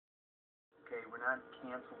we're not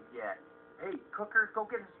canceled yet. Hey, Cooker, go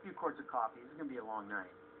get us a few quarts of coffee. This is going to be a long night.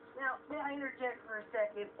 Now, may I interject for a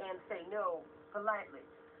second and say no politely?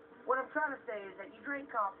 What I'm trying to say is that you drank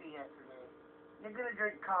coffee yesterday. You're going to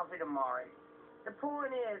drink coffee tomorrow. The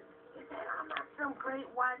point is that I'm not some great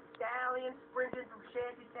white stallion sprinting from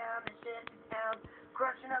shantytown to shantytown,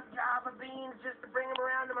 crushing up Java beans just to bring them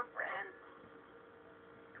around to my friends.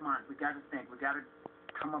 Come on, we got to think. We got to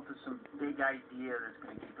come up with some big idea that's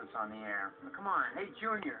going to keep us on the air. Now, come on. Hey,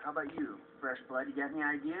 Junior, how about you? Fresh blood, you got any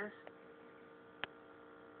ideas?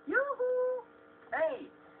 Yoo-hoo! Hey!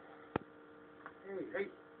 Hey.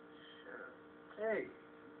 Hey.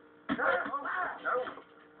 No.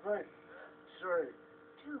 What? Sorry.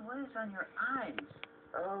 Dude, what is on your eyes?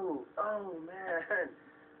 Oh, man.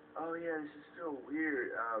 Oh, yeah, this is so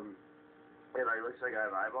weird. It like looks like I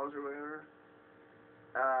have eyeballs or whatever.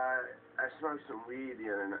 I smoked some weed the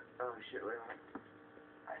other night. Oh, shit, wait a minute.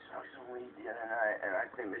 I smoked some weed the other night, and I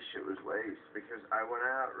think this shit was waste, because I went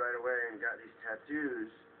out right away and got these tattoos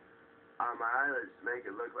on my eyelids to make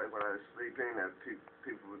it look like when I was sleeping that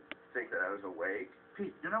people would think that I was awake.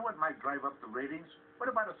 Pete, you know what might drive up the ratings? What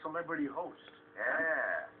about a celebrity host?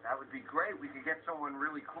 Yeah, that would be great. We could get someone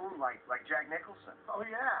really cool like Jack Nicholson. Oh,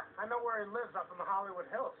 yeah. I know where he lives, up in the Hollywood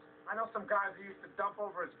Hills. I know some guys who used to dump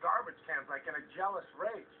over his garbage cans like in a jealous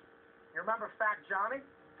rage. You remember Fat Johnny?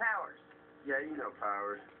 Powers. Yeah, you know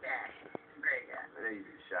Powers. Yeah, great guy. They used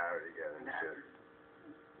to shower together and shit.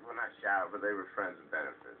 Well, not shower, but they were friends with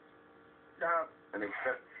benefits. And they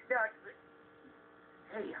kept... Yeah,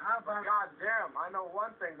 Hey, how about... Goddamn, I know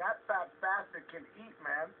one thing. That fat bastard can eat,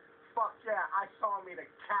 man. Fuck yeah, I saw him eat a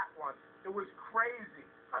cat once. It was crazy.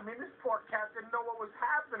 I mean, this poor cat didn't know what was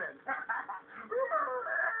happening.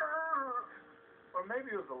 Or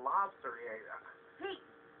maybe it was a lobster he ate. Pete,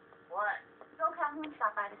 What? Phil Calhoun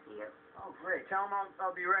stopped by to see you. Oh, great. Tell him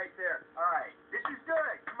I'll be right there. All right. This is good.